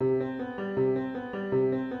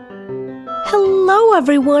Hello,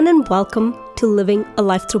 everyone, and welcome to Living a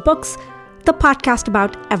Life Through Books, the podcast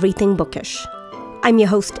about everything bookish. I'm your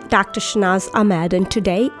host, Dr. Shanaz Ahmed, and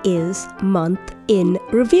today is Month in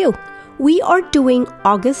Review. We are doing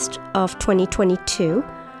August of 2022.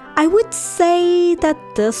 I would say that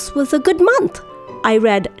this was a good month. I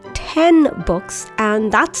read 10 books,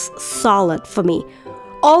 and that's solid for me.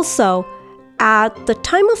 Also, at the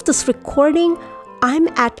time of this recording, I'm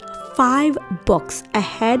at 5 books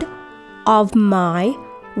ahead of my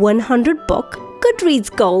 100 book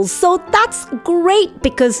Goodreads goals. So that's great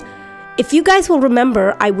because if you guys will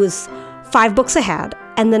remember, I was 5 books ahead,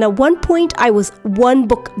 and then at one point I was 1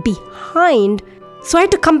 book behind, so I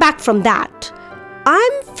had to come back from that.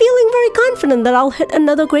 I'm feeling very confident that I'll hit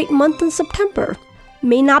another great month in September.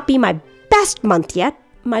 May not be my best month yet.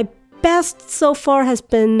 My best so far has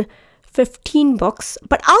been 15 books,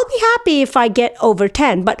 but I'll be happy if I get over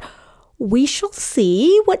 10. But we shall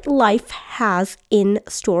see what life has in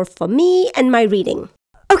store for me and my reading.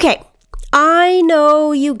 Okay, I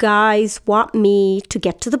know you guys want me to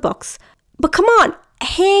get to the books, but come on,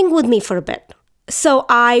 hang with me for a bit. So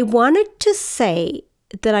I wanted to say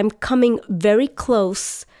that I'm coming very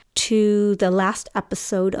close to the last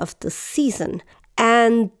episode of the season,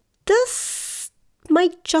 and this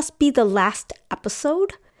might just be the last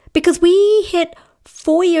episode because we hit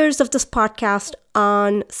 4 years of this podcast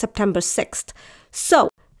on September 6th.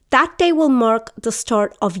 So that day will mark the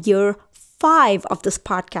start of year 5 of this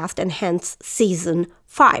podcast and hence season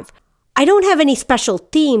 5. I don't have any special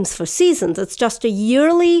themes for seasons. It's just a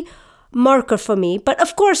yearly marker for me. But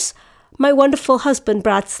of course, my wonderful husband,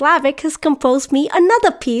 Brad Slavic, has composed me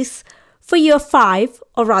another piece for year 5,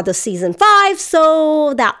 or rather season 5,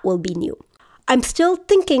 so that will be new. I'm still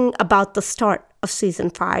thinking about the start of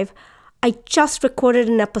season 5. I just recorded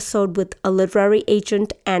an episode with a literary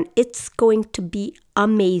agent, and it's going to be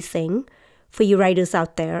amazing for you writers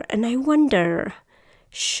out there. And I wonder,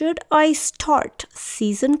 should I start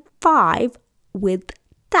season 5 with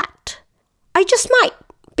that? I just might,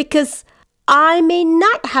 because I may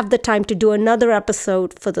not have the time to do another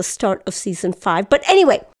episode for the start of season 5. But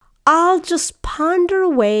anyway, I'll just ponder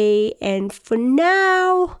away, and for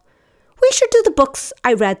now, we should do the books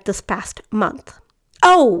I read this past month.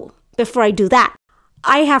 Oh, before I do that,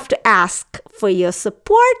 I have to ask for your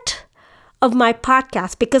support of my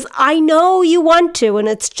podcast because I know you want to, and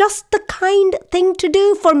it's just the kind thing to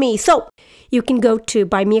do for me. So you can go to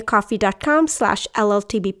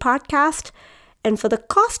buymeacoffee.com/LLTB podcast, and for the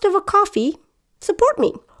cost of a coffee, support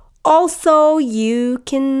me. Also, you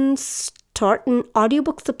can start an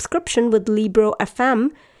audiobook subscription with Libro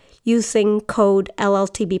FM using code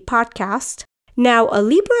LLTB podcast. Now, a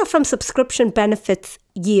Libro FM subscription benefits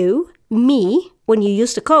you, me, when you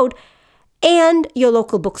use the code, and your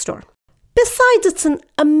local bookstore. Besides, it's an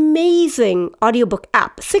amazing audiobook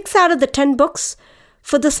app. 6 out of the 10 books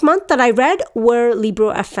for this month that I read were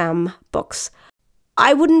Libro FM books.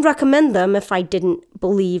 I wouldn't recommend them if I didn't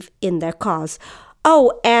believe in their cause.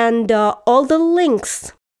 Oh, and all the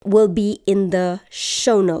links will be in the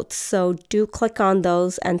show notes, so do click on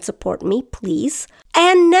those and support me, please.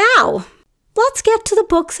 And now, let's get to the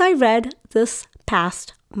books I read this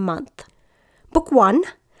past month. Book 1,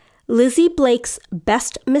 Lizzie Blake's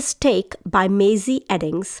Best Mistake by Maisie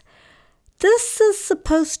Eddings. This is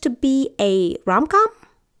supposed to be a rom-com?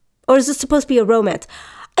 Or is it supposed to be a romance?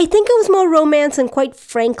 I think it was more romance, and quite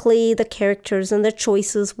frankly, the characters and the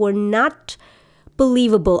choices were not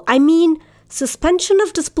believable. I mean, suspension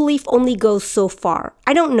of disbelief only goes so far.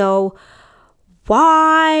 I don't know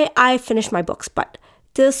why I finished my books, but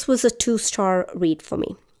this was a 2-star read for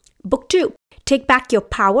me. Book 2, Take Back Your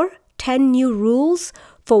Power, 10 New Rules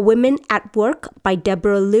for Women at Work by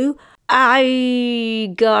Deborah Liu.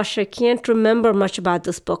 I can't remember much about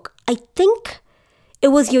this book. I think it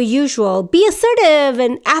was your usual, be assertive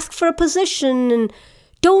and ask for a position and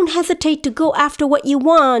don't hesitate to go after what you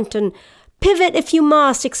want and pivot if you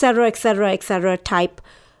must, etc., etc., etc. type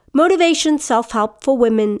motivation self-help for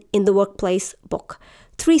women in the workplace book.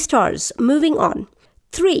 3 stars. Moving on.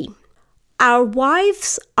 3, Our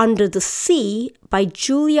Wives Under the Sea by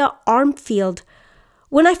Julia Armfield.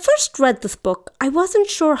 When I first read this book, I wasn't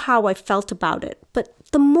sure how I felt about it, but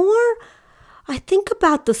the more I think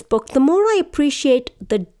about this book, the more I appreciate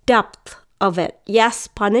the depth of it. Yes,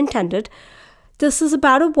 pun intended. This is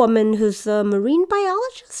about a woman who's a marine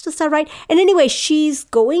biologist, is that right? And anyway, she's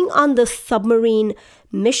going on this submarine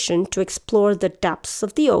mission to explore the depths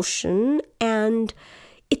of the ocean, and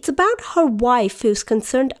it's about her wife who's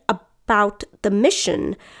concerned about the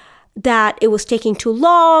mission, that it was taking too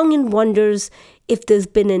long, and wonders if there's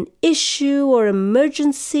been an issue or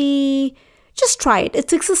emergency just try it.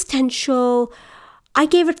 It's existential. I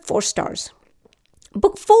gave it 4 stars.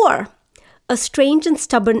 Book 4, A Strange and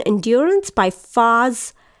Stubborn Endurance by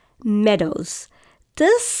Foz Meadows.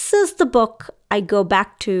 This is the book I go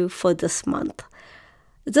back to for this month.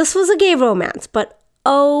 This was a gay romance, but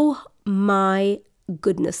oh my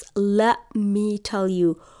goodness, let me tell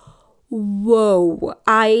you, whoa,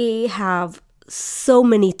 I have so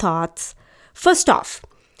many thoughts. First off,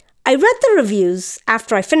 I read the reviews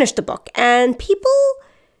after I finished the book, and people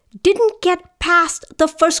didn't get past the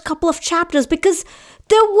first couple of chapters because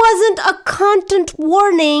there wasn't a content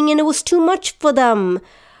warning and it was too much for them.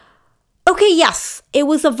 Okay, yes, it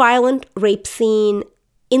was a violent rape scene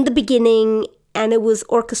in the beginning and it was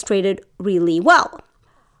orchestrated really well.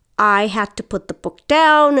 I had to put the book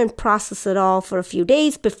down and process it all for a few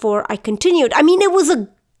days before I continued. I mean, it was a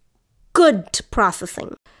good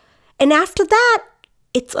processing. And after that,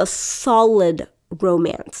 it's a solid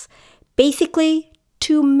romance. Basically,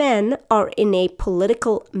 2 men are in a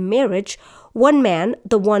political marriage. One man,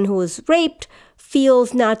 the one who was raped,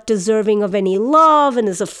 feels not deserving of any love and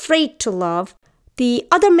is afraid to love. The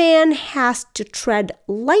other man has to tread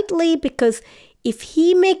lightly because if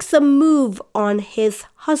he makes a move on his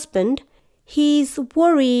husband, he's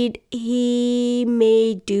worried he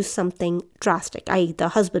may do something drastic. The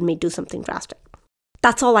husband may do something drastic.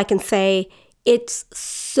 That's all I can say. It's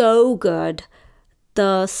so good.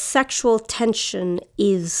 The sexual tension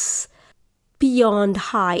is beyond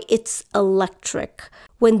high. It's electric.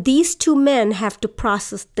 When these 2 men have to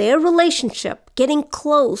process their relationship, getting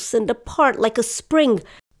close and apart like a spring.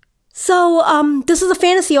 So, this is a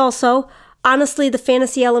fantasy also. Honestly, the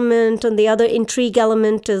fantasy element and the other intrigue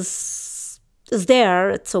element is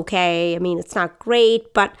there. It's okay. I mean, it's not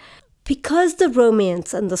great, but because the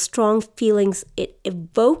romance and the strong feelings it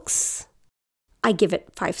evokes, I give it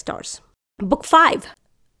 5 stars. Book 5,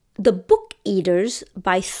 The Book Eaters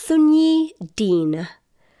by Sunyi Dean.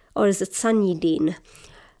 Or is it Sunyi Dean?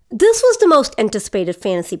 This was the most anticipated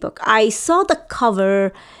fantasy book. I saw the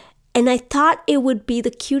cover and I thought it would be the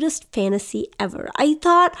cutest fantasy ever. I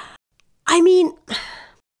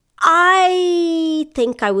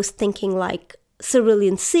think I was thinking like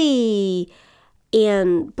Cerulean Sea,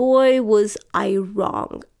 and boy was I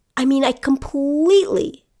wrong. I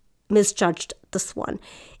completely misjudged this one.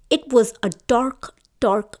 It was a dark,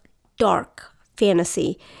 dark, dark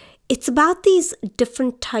fantasy. It's about these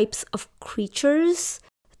different types of creatures.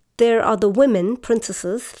 There are the women,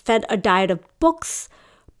 princesses, fed a diet of books,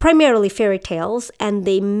 primarily fairy tales, and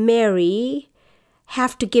they marry,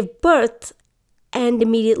 have to give birth, and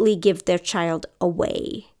immediately give their child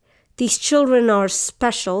away. These children are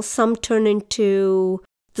special. Some turn into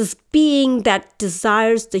this being that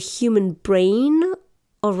desires the human brain,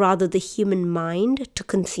 or rather the human mind, to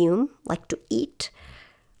consume, like to eat,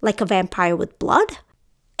 like a vampire with blood.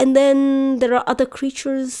 And then there are other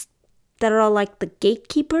creatures that are like the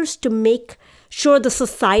gatekeepers to make sure the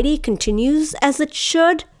society continues as it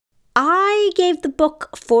should. I gave the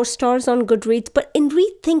book 4 stars on Goodreads, but in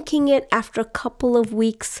rethinking it after a couple of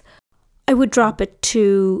weeks, I would drop it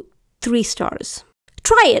to 3 stars.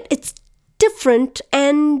 Try it. It's different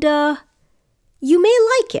and you may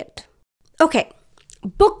like it. Okay,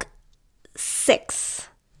 book 6,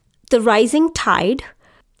 The Rising Tide,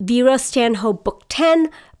 Vera Stanhope, book 10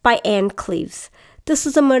 by Anne Cleeves. This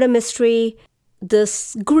is a murder mystery.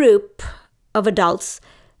 This group of adults,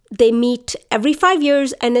 they meet every 5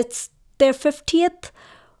 years and it's their 50th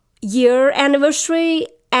year anniversary,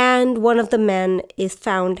 and one of the men is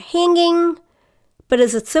found hanging. But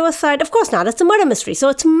is it suicide? Of course not. It's a murder mystery. So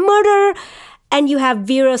it's murder. And you have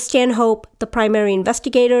Vera Stanhope, the primary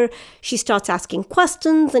investigator. She starts asking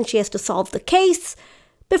questions and she has to solve the case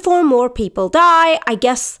before more people die. I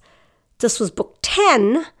guess this was book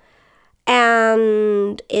 10.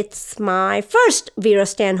 And it's my first Vera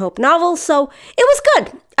Stanhope novel, so it was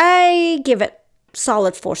good. I give it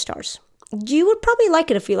solid 4 stars. You would probably like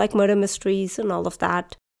it if you like murder mysteries and all of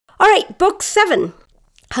that. All right, book 7,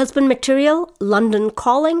 Husband Material, London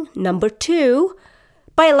Calling, number 2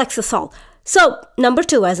 by Alexis Hall. So, number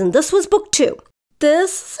 2, as in this was book 2.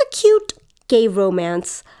 This is a cute gay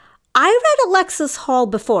romance. I read Alexis Hall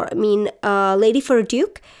before. Lady for a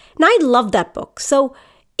Duke, and I love that book. So,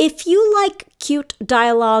 if you like cute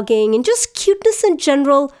dialoguing and just cuteness in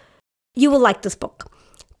general, you will like this book.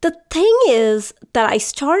 The thing is that I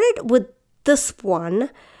started with this one,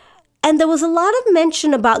 and there was a lot of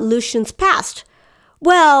mention about Lucian's past.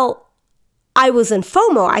 Well, I was in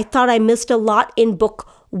FOMO. I thought I missed a lot in book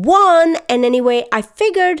 1, and anyway, I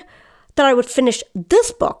figured that I would finish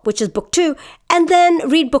this book, which is book 2, and then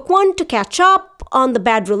read book 1 to catch up on the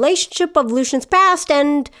bad relationship of Lucian's past,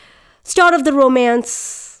 and start of the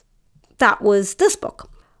romance, that was this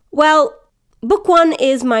book. Well, book 1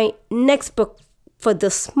 is my next book for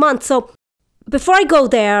this month. So before I go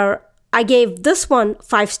there, I gave this one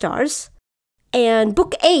 5 stars. And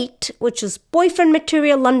book 8, which is Boyfriend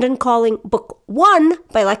Material London Calling, book 1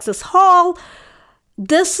 by Alexis Hall.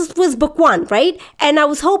 This was book 1, right? And I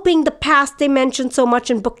was hoping the past they mentioned so much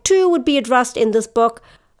in book 2 would be addressed in this book,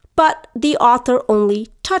 but the author only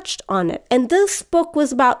touched on it. And this book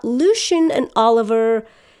was about Lucian and Oliver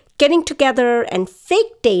getting together and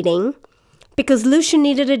fake dating because Lucian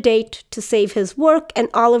needed a date to save his work and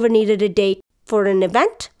Oliver needed a date for an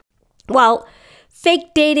event. Well,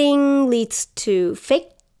 fake dating leads to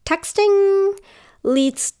fake texting,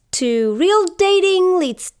 leads to real dating,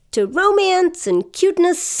 leads to romance and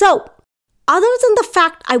cuteness. So, other than the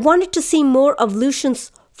fact I wanted to see more of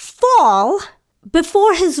Lucian's fall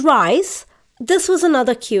before his rise, this was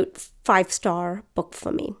another cute 5-star book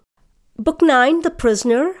for me. Book 9, The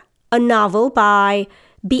Prisoner, a novel by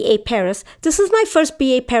B.A. Paris. This is my first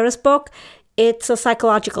B.A. Paris book. It's a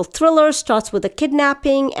psychological thriller, starts with a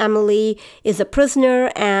kidnapping. Emily is a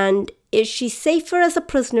prisoner, and is she safer as a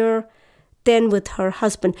prisoner than with her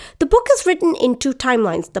husband? The book is written in 2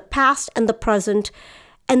 timelines, the past and the present,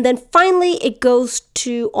 and then finally it goes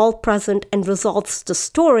to all present and resolves the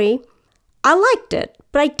story. I liked it,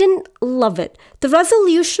 but I didn't love it. The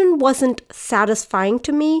resolution wasn't satisfying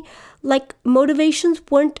to me, like motivations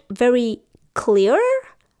weren't very clear.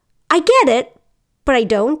 I get it, but I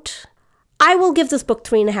don't. I will give this book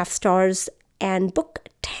 3.5 stars. And book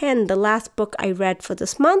 10, the last book I read for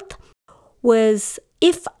this month, was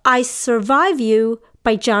If I Survive You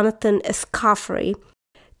by Jonathan Escoffery.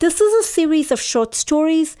 This is a series of short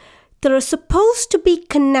stories that are supposed to be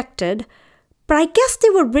connected, but I guess they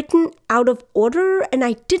were written out of order and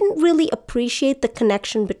I didn't really appreciate the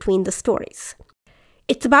connection between the stories.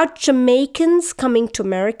 It's about Jamaicans coming to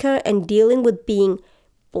America and dealing with being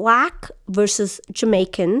Black versus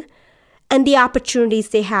Jamaican, and the opportunities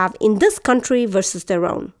they have in this country versus their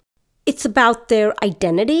own. It's about their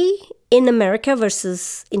identity in America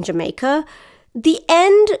versus in Jamaica. The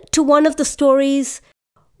end to one of the stories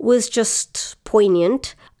was just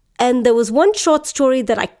poignant, and there was one short story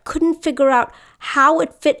that I couldn't figure out how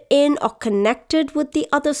it fit in or connected with the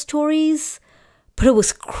other stories, but it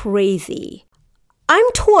was crazy. I'm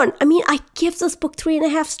torn. I give this book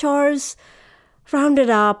 3.5 stars. Round it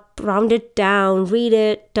up, round it down, read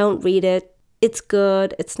it, don't read it. It's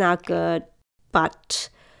good, it's not good, but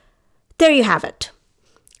there you have it.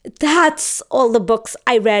 That's all the books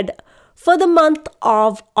I read for the month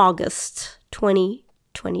of August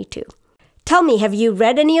 2022. Tell me, have you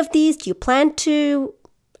read any of these? Do you plan to?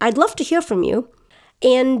 I'd love to hear from you.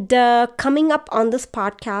 And coming up on this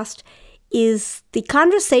podcast is the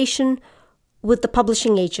conversation with the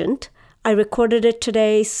publishing agent. I recorded it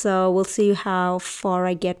today, so we'll see how far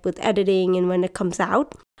I get with editing and when it comes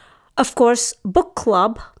out. Of course, book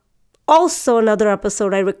club, also another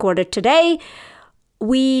episode I recorded today.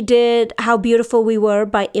 We did How Beautiful We Were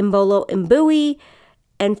by Imbolo Mbui,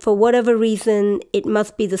 and for whatever reason, it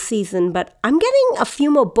must be the season, but I'm getting a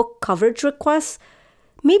few more book coverage requests.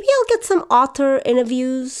 Maybe I'll get some author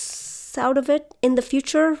interviews out of it in the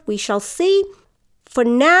future. We shall see. For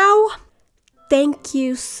now, thank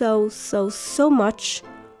you so much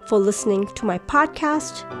for listening to my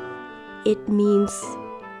podcast. It means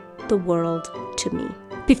the world to me.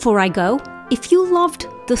 Before I go, if you loved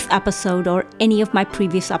this episode or any of my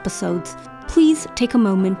previous episodes, please take a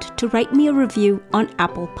moment to write me a review on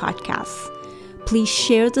Apple Podcasts. Please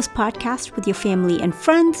share this podcast with your family and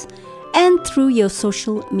friends and through your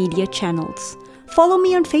social media channels. Follow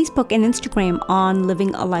me on Facebook and Instagram on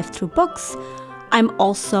Living a Life Through Books. I'm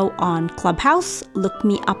also on Clubhouse. Look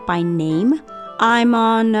me up by name. I'm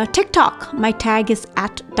on TikTok. My tag is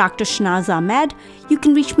at Dr. Shahnaz Ahmed. You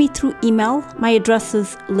can reach me through email. My address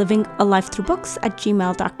is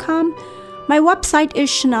livingalifethroughbooks@gmail.com. My website is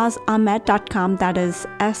shahnazahmed.com. That is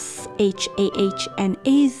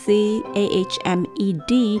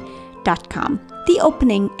ShahnazAhmed.com. The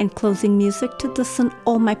opening and closing music to this and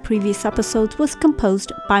all my previous episodes was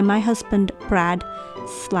composed by my husband, Brad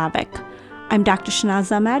Slavic. I'm Dr.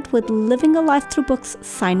 Shahnaz Ahmed with Living a Life Through Books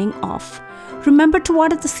signing off. Remember to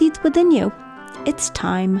water the seeds within you. It's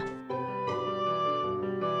time.